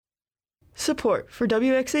Support for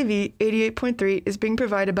WXAV 88.3 is being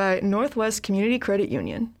provided by Northwest Community Credit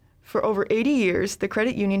Union. For over 80 years, the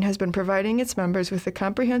credit union has been providing its members with a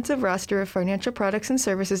comprehensive roster of financial products and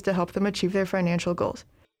services to help them achieve their financial goals.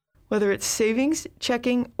 Whether it's savings,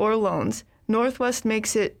 checking, or loans, Northwest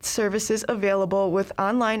makes its services available with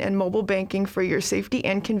online and mobile banking for your safety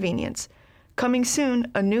and convenience. Coming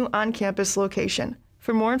soon, a new on-campus location.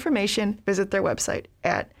 For more information, visit their website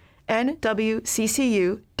at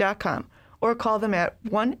nwccu.com or call them at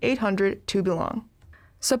 1-800-2BELONG.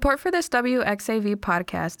 Support for this WXAV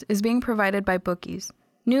podcast is being provided by Bookies,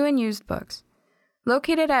 new and used books.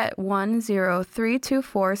 Located at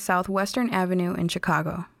 10324 Southwestern Avenue in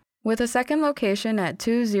Chicago. With a second location at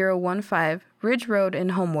 2015 Ridge Road in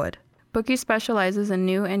Homewood, Bookies specializes in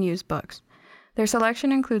new and used books. Their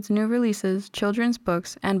selection includes new releases, children's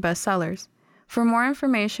books, and bestsellers. For more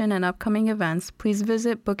information and upcoming events, please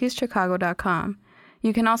visit bookieschicago.com.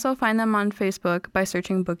 You can also find them on Facebook by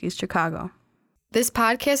searching Bookies Chicago. This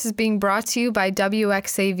podcast is being brought to you by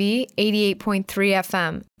WXAV 88.3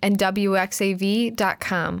 FM and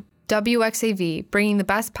WXAV.com. WXAV, bringing the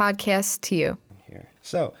best podcasts to you.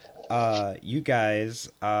 So, you guys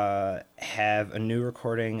have a new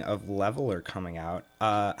recording of Leveler coming out.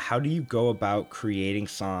 How do you go about creating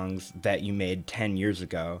songs that you made 10 years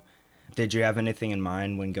ago? Did you have anything in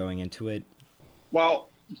mind when going into it? Well,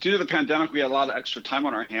 due to the pandemic, we had a lot of extra time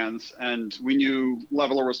on our hands, and we knew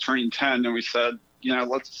Leveler was turning 10, and we said,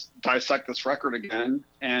 let's dissect this record again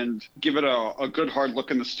and give it a good hard look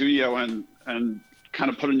in the studio and kind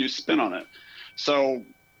of put a new spin on it. So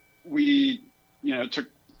we,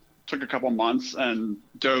 took a couple months and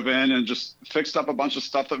dove in and just fixed up a bunch of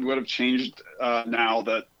stuff that would have changed now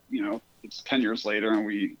that, it's 10 years later and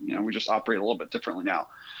we just operate a little bit differently now.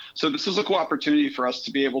 So this is a cool opportunity for us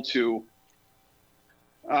to be able to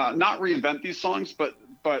not reinvent these songs, but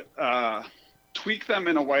tweak them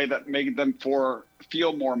in a way that made them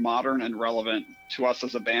feel more modern and relevant to us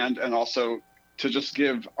as a band, and also to just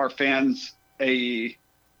give our fans a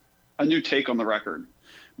new take on the record.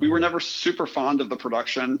 We were never super fond of the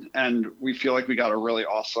production, and we feel like we got a really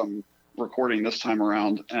awesome recording this time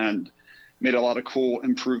around and made a lot of cool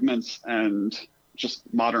improvements and just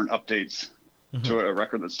modern updates to a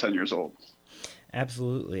record that's 10 years old.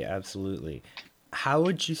 Absolutely, absolutely. How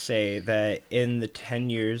would you say that in the 10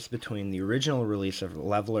 years between the original release of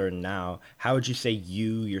Leveler and now, how would you say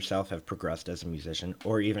you yourself have progressed as a musician,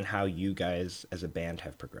 or even how you guys as a band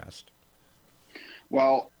have progressed?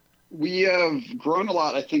 Well, we have grown a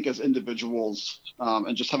lot, I think, as individuals,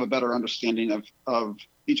 and just have a better understanding of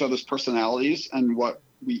each other's personalities and what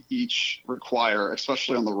we each require,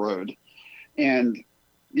 especially on the road. And,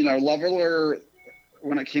 Leveler,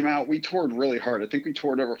 when it came out, we toured really hard. I think we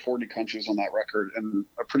toured over 40 countries on that record in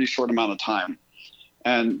a pretty short amount of time.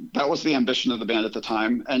 And that was the ambition of the band at the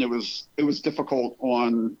time. And it was difficult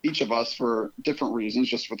on each of us for different reasons,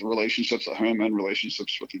 just with relationships at home and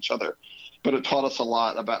relationships with each other. But it taught us a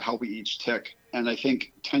lot about how we each tick. And I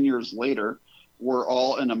think 10 years later, we're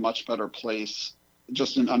all in a much better place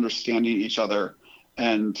just in understanding each other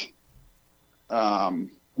and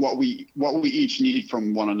what we each need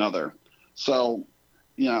from one another. So,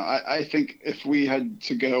 I think if we had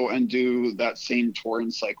to go and do that same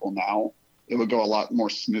touring cycle now, it would go a lot more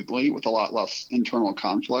smoothly with a lot less internal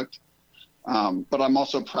conflict. But I'm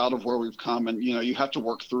also proud of where we've come. And, you have to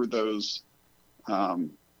work through those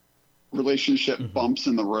relationship bumps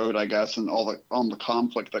in the road, I guess, and all the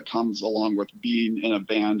conflict that comes along with being in a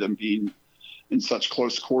band and being in such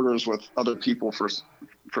close quarters with other people for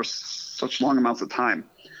such long amounts of time.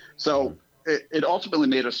 So it ultimately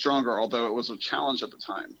made us stronger, although it was a challenge at the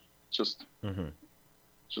time, just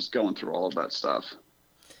going through all of that stuff.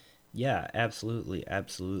 Yeah, absolutely,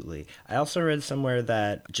 absolutely. I also read somewhere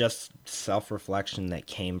that just self-reflection that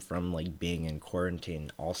came from being in quarantine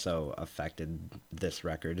also affected this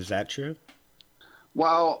record. Is that true?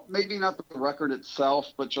 Well, maybe not the record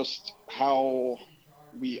itself, but just how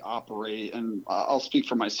we operate. And I'll speak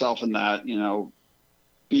for myself in that,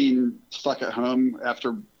 being stuck at home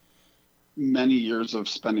after many years of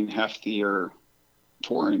spending half the year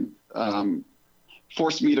touring,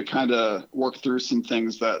 forced me to kind of work through some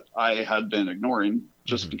things that I had been ignoring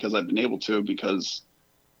just because I've been able to, because,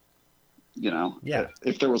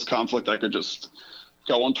 if there was conflict, I could just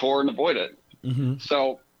go on tour and avoid it.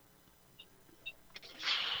 So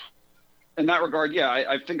in that regard,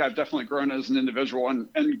 I think I've definitely grown as an individual and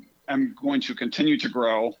I'm going to continue to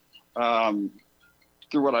grow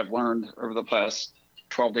through what I've learned over the past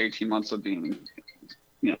 12 to 18 months of being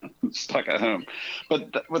stuck at home.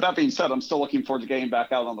 But with that being said, I'm still looking forward to getting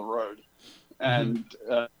back out on the road and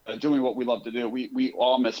doing what we love to do. We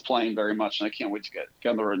all miss playing very much, and I can't wait to get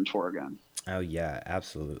on the road and tour again. Oh yeah,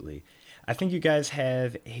 absolutely. I think you guys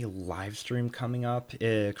have a live stream coming up.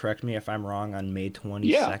 Correct me if I'm wrong, on May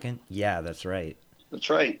 22nd. Yeah, that's right. That's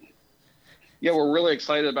right. Yeah, we're really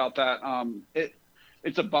excited about that.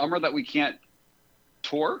 It's a bummer that we can't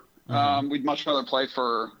tour. We'd much rather play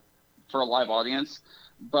for a live audience,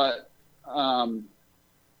 but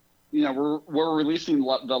we're releasing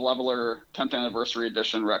the Leveler 10th anniversary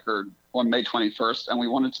edition record on May 21st, and we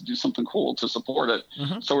wanted to do something cool to support it.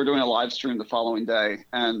 So we're doing a live stream the following day,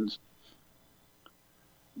 and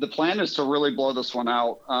the plan is to really blow this one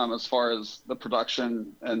out as far as the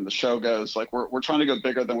production and the show goes. Like we're trying to go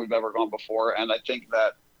bigger than we've ever gone before, and I think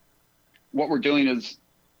that what we're doing is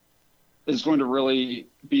going to really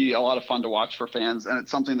be a lot of fun to watch for fans, and it's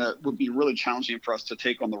something that would be really challenging for us to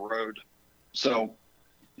take on the road. So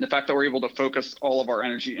the fact that we're able to focus all of our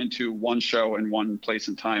energy into one show in one place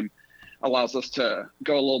and time allows us to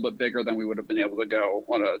go a little bit bigger than we would have been able to go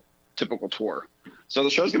on a typical tour. So the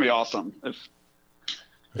show's gonna be awesome if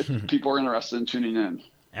people are interested in tuning in.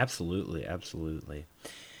 Absolutely.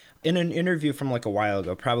 In an interview from like a while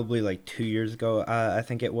ago, probably like 2 years ago, I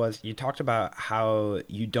think it was, you talked about how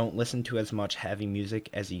you don't listen to as much heavy music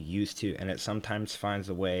as you used to, and it sometimes finds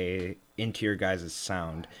a way into your guys'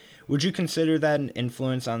 sound. Would you consider that an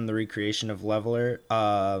influence on the recreation of Leveler,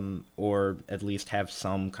 or at least have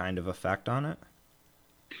some kind of effect on it?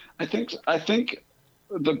 I think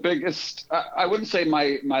the biggest, I wouldn't say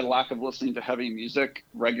my lack of listening to heavy music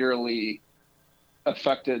regularly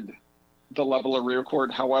affected the Leveler re-record.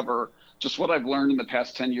 However, just what I've learned in the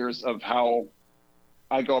past 10 years of how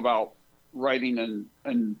I go about writing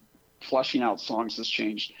and fleshing out songs has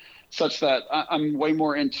changed, such that I'm way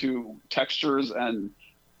more into textures and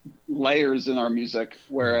layers in our music,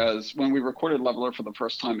 whereas when we recorded Leveler for the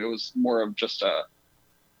first time, it was more of just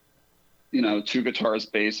two guitars,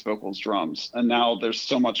 bass, vocals, drums. And now there's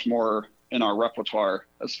so much more in our repertoire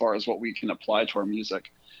as far as what we can apply to our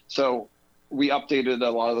music. So we updated a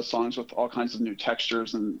lot of the songs with all kinds of new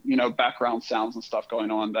textures and, background sounds and stuff going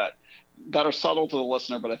on that are subtle to the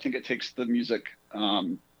listener, but I think it takes the music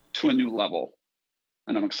to a new level.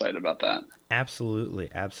 And I'm excited about that. Absolutely.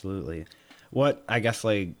 What, I guess,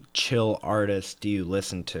 like, chill artists do you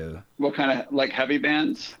listen to? What kind of, like, heavy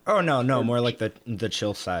bands? Oh, no, more like the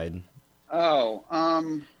chill side. Oh,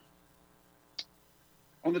 on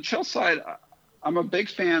the chill side, I'm a big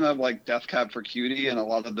fan of, like, Death Cab for Cutie and a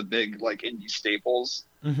lot of the big, like, indie staples.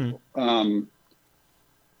 I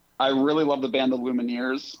really love the band The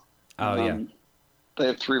Lumineers. Oh, yeah. They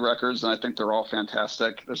have 3 records, and I think they're all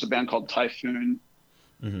fantastic. There's a band called Typhoon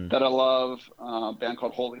that I love, a band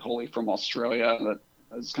called Holy Holy from Australia that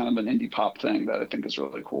is kind of an indie pop thing that I think is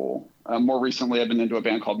really cool. More recently, I've been into a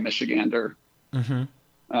band called Michigander,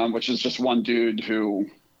 which is just one dude who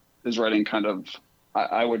is writing kind of,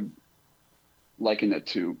 I would liken it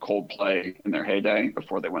to Coldplay in their heyday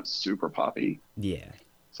before they went super poppy. Yeah.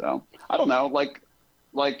 So I don't know,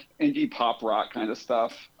 like indie pop rock kind of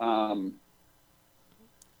stuff.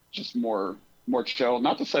 Just more chill.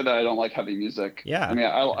 Not to say that I don't like heavy music. Yeah. I mean,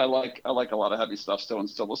 I like a lot of heavy stuff still, and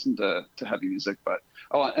still listen to heavy music. But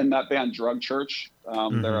and that band Drug Church,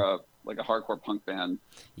 they're a hardcore punk band.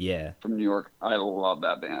 Yeah. From New York. I love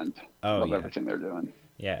that band. Love everything they're doing.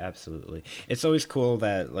 Yeah, absolutely. It's always cool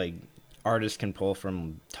that like artists can pull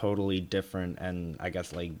from totally different and I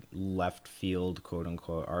guess like left field quote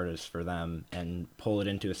unquote artists for them and pull it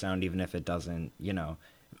into a sound even if it doesn't,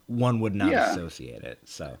 one would not associate it.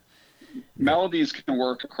 So melodies can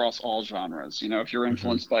work across all genres. If you're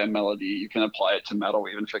influenced by a melody, you can apply it to metal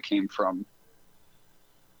even if it came from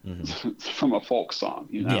from a folk song,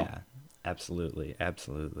 Yeah, absolutely.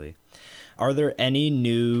 Are there any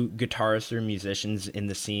new guitarists or musicians in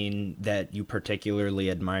the scene that you particularly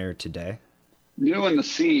admire today? New in the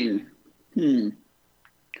scene?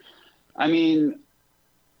 I mean,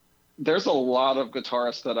 there's a lot of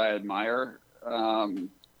guitarists that I admire,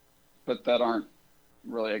 but that aren't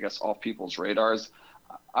really, I guess, off people's radars.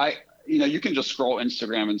 You can just scroll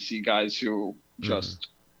Instagram and see guys who just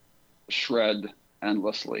shred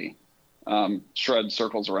endlessly. Shred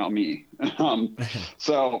circles around me.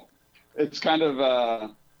 So it's kind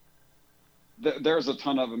of, there's a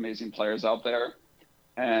ton of amazing players out there.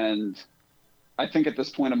 And I think at this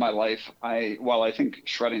point in my life, while I think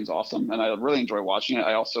shredding's awesome and I really enjoy watching it,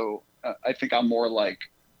 I think I'm more like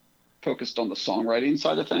focused on the songwriting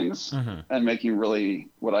side of things and making really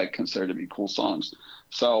what I consider to be cool songs.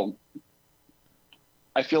 So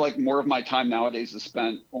I feel like more of my time nowadays is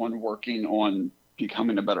spent on working on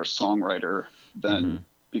becoming a better songwriter than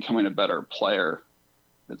becoming a better player,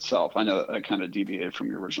 itself. I know that I kind of deviated from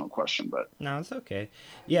your original question, but No, it's okay.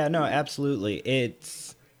 Yeah, no, absolutely.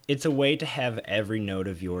 It's a way to have every note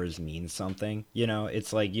of yours mean something. You know,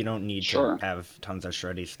 it's like you don't need Sure. to have tons of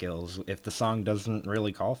shreddy skills if the song doesn't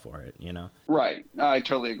really call for it, you know? right. I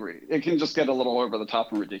totally agree. It can just get a little over the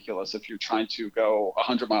top and ridiculous if you're trying to go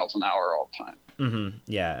 100 miles an hour all the time. Mm-hmm.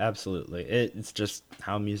 Yeah, absolutely. It's just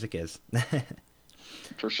how music is.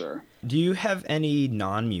 For sure. Do you have any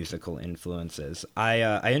non-musical influences?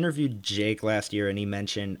 I interviewed Jake last year and he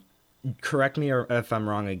mentioned, correct me if I'm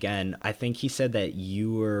wrong again, I think he said that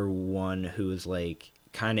you were one who was like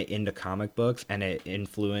kind of into comic books and it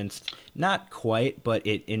influenced, not quite, but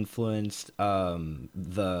it influenced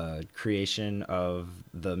the creation of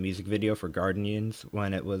the music video for Guardians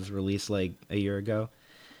when it was released like a year ago.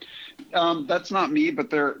 That's not me,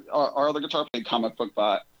 but our other guitar player, comic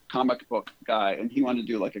book guy, and he wanted to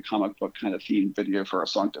do like a comic book kind of themed video for our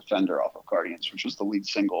song Defender off of Guardians, which was the lead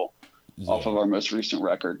single off of our most recent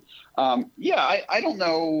record. I don't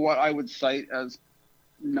know what I would cite as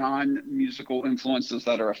non-musical influences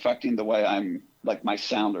that are affecting the way I'm like my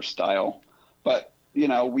sound or style, but you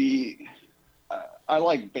know, I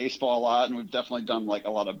like baseball a lot, and we've definitely done like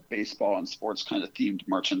a lot of baseball and sports kind of themed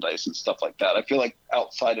merchandise and stuff like that. I feel like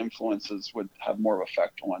outside influences would have more of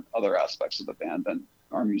effect on other aspects of the band than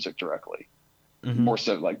our music directly. Mm-hmm. More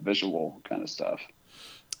so like visual kind of stuff.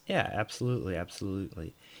 Yeah, absolutely,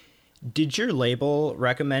 absolutely. Did your label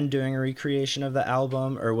recommend doing a recreation of the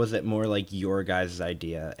album, or was it more like your guys'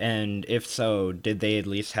 idea? And if so, did they at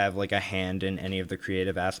least have like a hand in any of the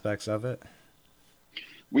creative aspects of it?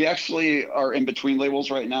 We actually are in between labels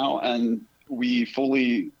right now, and we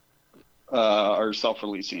fully are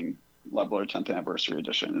self-releasing Leveler 10th Anniversary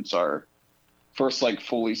Edition. It's our first like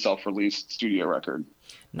fully self-released studio record.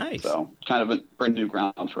 Nice. So kind of a brand new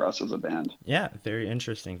ground for us as a band. Yeah, very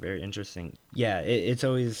interesting, very interesting. Yeah, it's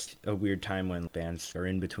always a weird time when bands are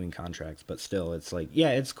in between contracts, but still, it's like,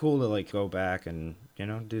 yeah, it's cool to like go back and, you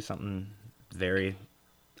know, do something very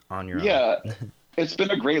on your own. Yeah, it's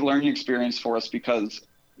been a great learning experience for us because,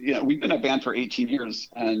 you know, we've been a band for 18 years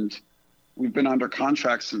and we've been under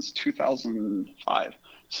contract since 2005.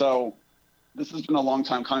 So this has been a long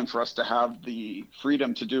time coming for us to have the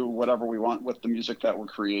freedom to do whatever we want with the music that we're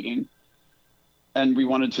creating. And we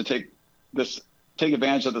wanted to take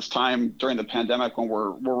advantage of this time during the pandemic when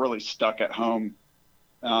we're really stuck at home,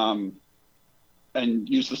 and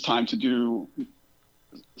use this time to do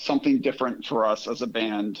something different for us as a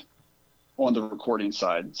band on the recording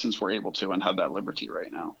side, since we're able to and have that liberty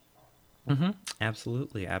right now. Mm-hmm.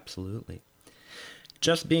 Absolutely, absolutely.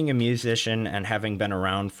 Just being a musician and having been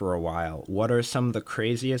around for a while, what are some of the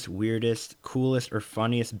craziest, weirdest, coolest, or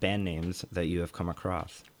funniest band names that you have come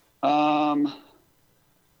across? There's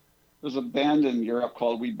a band in Europe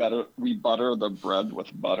called We Butter the Bread with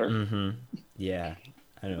Butter. Mm-hmm. Yeah,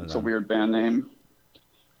 I know It's that. a weird band name.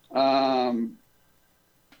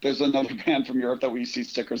 There's another band from Europe that we see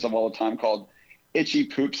stickers of all the time called Itchy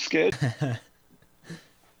Poop Skid. That's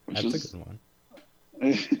a good one.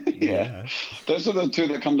 Yeah. Those are the two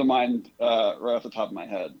that come to mind right off the top of my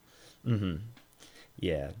head. Mm-hmm.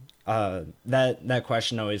 Yeah. That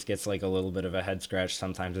question always gets like a little bit of a head scratch.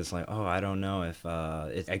 Sometimes it's like, oh, I don't know if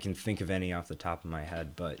I can think of any off the top of my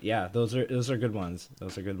head. But yeah, those are good ones.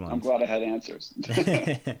 Those are good ones. I'm glad I had answers.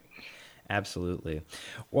 Absolutely.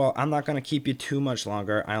 Well, I'm not going to keep you too much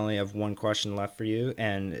longer. I only have one question left for you.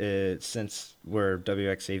 And since we're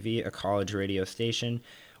WXAV, a college radio station,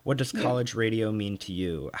 what does college radio mean to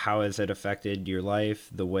you? How has it affected your life,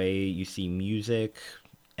 the way you see music,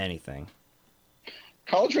 anything?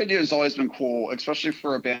 College radio has always been cool, especially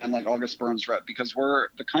for a band like August Burns Red, because we're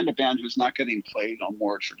the kind of band who's not getting played on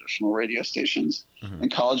more traditional radio stations. Mm-hmm.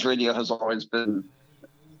 And college radio has always been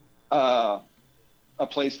a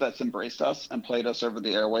place that's embraced us and played us over the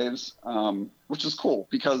airwaves, which is cool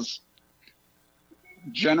because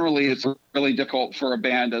generally it's really difficult for a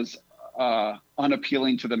band as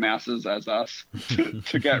unappealing to the masses as us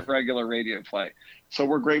to get regular radio play. So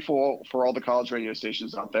we're grateful for all the college radio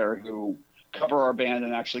stations out there who cover our band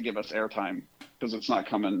and actually give us airtime because it's not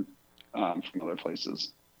coming from other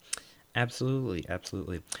places. Absolutely.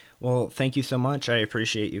 Absolutely. Well, thank you so much. I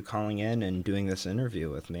appreciate you calling in and doing this interview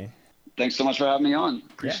with me. Thanks so much for having me on.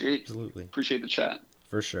 Absolutely. Appreciate the chat.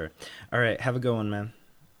 For sure. All right. Have a good one, man.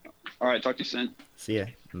 All right. Talk to you soon. See ya.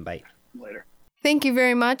 Bye. Later. Thank you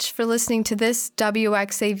very much for listening to this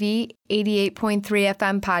WXAV 88.3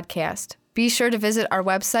 FM podcast. Be sure to visit our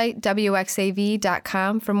website,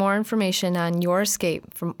 wxav.com, for more information on your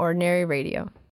escape from ordinary radio.